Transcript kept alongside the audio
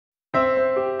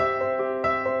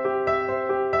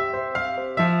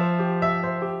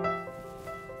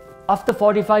After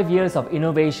 45 years of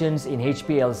innovations in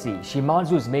HPLC,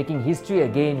 Shimadzu is making history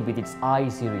again with its I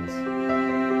series.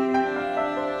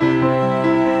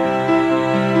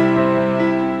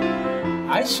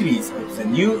 I series of the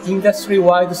new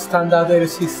industry-wide standard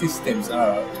LC systems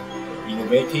are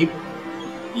innovative,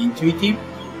 intuitive,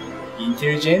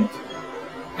 intelligent,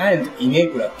 and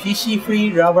enable a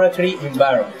PC-free laboratory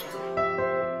environment.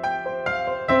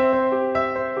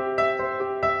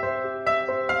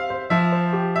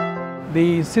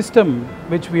 The system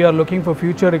which we are looking for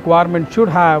future requirement should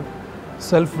have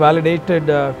self-validated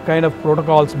kind of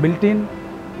protocols built in.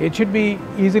 It should be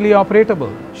easily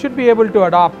operatable, should be able to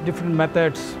adopt different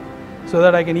methods so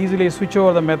that I can easily switch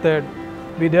over the method.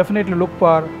 We definitely look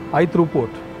for high throughput.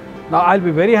 Now I'll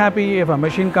be very happy if a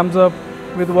machine comes up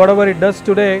with whatever it does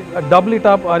today, double it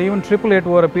up or even triple it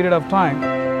over a period of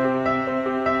time.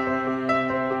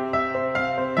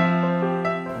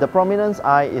 The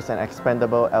Prominence-i is an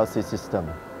expandable LC system.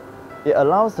 It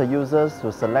allows the users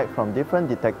to select from different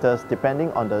detectors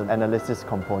depending on the analysis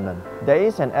component. There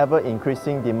is an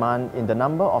ever-increasing demand in the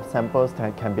number of samples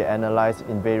that can be analyzed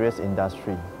in various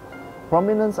industries.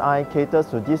 Prominence-i caters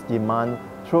to this demand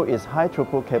through its high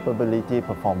throughput capability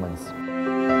performance.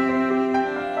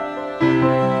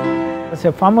 As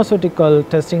a pharmaceutical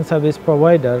testing service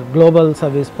provider, global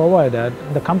service provider,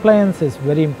 the compliance is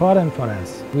very important for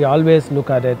us. We always look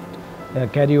at it,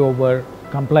 carryover,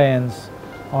 compliance,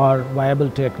 or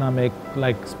viability economic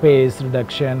like space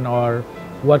reduction or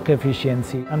work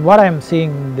efficiency. And what I am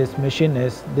seeing in this machine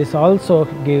is this also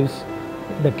gives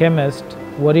the chemist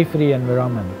worry-free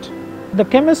environment. The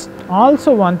chemist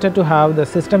also wanted to have the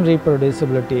system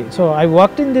reproducibility. So I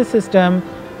worked in this system,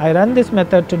 I run this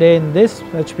method today in this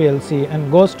HPLC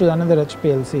and goes to another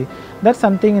HPLC. That's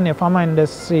something in a pharma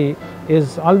industry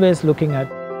is always looking at.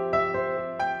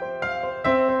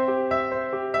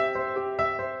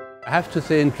 I have to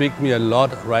say, intrigued me a lot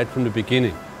right from the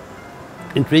beginning.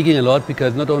 Intriguing a lot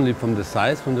because not only from the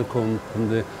size, from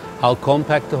the how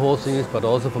compact the whole thing is, but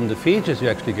also from the features you're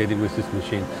actually getting with this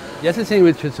machine. The other thing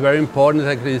which is very important is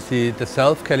actually the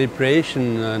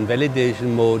self-calibration and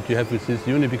validation mode you have with this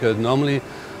unit, because normally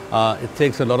it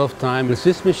takes a lot of time. With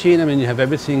this machine, I mean, you have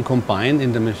everything combined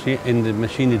in the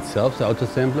machine itself, the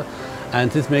autosampler,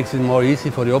 and this makes it more easy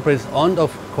for the operators. And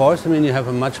of course, I mean, you have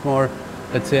a much more,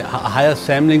 let's say, higher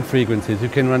sampling frequencies. You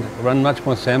can run much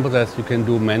more samples as you can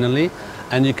do manually,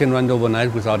 and you can run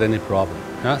overnight without any problem.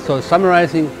 Yeah? So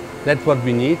summarizing, that's what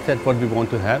we need, that's what we want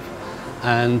to have,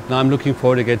 and now I'm looking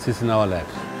forward to get this in our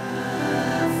labs.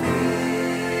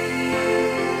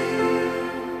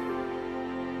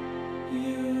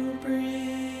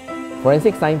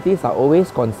 Forensic scientists are always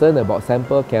concerned about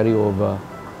sample carryover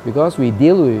because we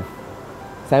deal with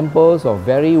samples of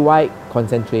very wide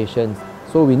concentrations.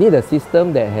 So we need a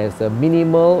system that has a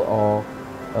minimal or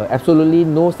absolutely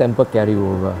no sample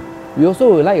carryover. We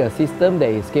also would like a system that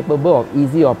is capable of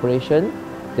easy operation,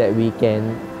 that we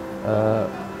can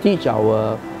teach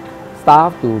our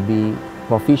staff to be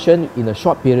proficient in a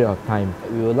short period of time.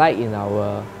 We would like in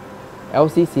our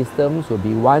LC systems will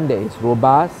be one that is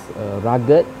robust,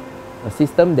 rugged, a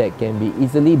system that can be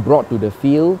easily brought to the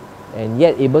field and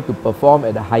yet able to perform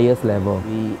at the highest level.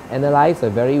 We analyze a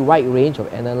very wide range of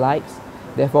analytes,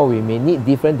 therefore we may need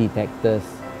different detectors.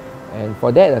 And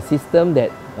for that, a system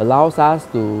that allows us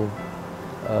to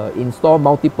install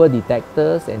multiple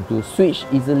detectors and to switch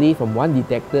easily from one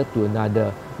detector to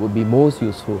another would be most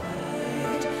useful.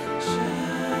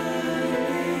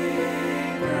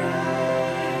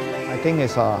 I think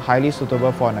it's highly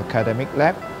suitable for an academic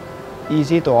lab,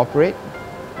 easy to operate,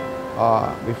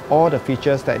 with all the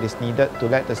features that is needed to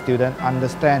let the student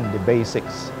understand the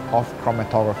basics of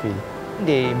chromatography.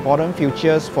 The important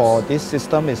features for this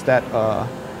system is that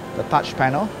the touch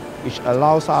panel, which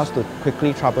allows us to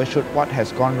quickly troubleshoot what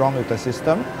has gone wrong with the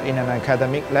system. In an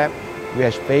academic lab, we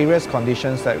have various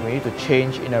conditions that we need to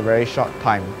change in a very short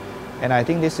time. And I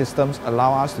think these systems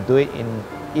allow us to do it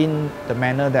in the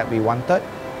manner that we wanted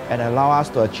and allow us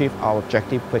to achieve our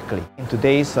objective quickly. In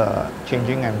today's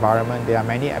changing environment, there are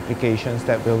many applications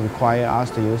that will require us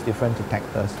to use different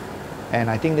detectors. And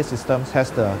I think this system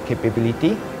has the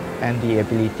capability and the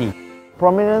ability.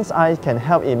 Prominence-i can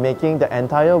help in making the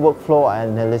entire workflow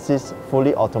analysis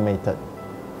fully automated,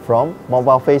 from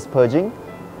mobile phase purging,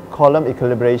 column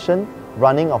equilibration,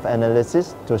 running of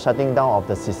analysis to shutting down of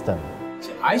the system.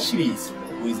 The I series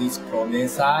with its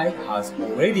Prominence-i has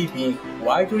already been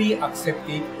widely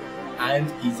accepted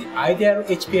and is the ideal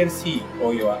HPLC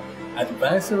for your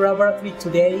advanced laboratory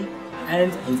today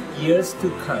and in years to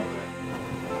come.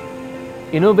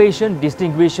 Innovation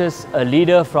distinguishes a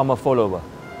leader from a follower.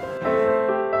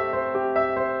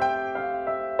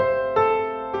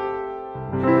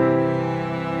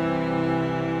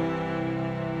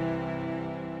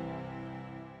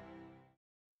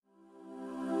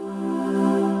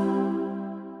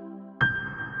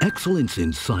 excellence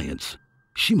in science.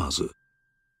 Shimadzu.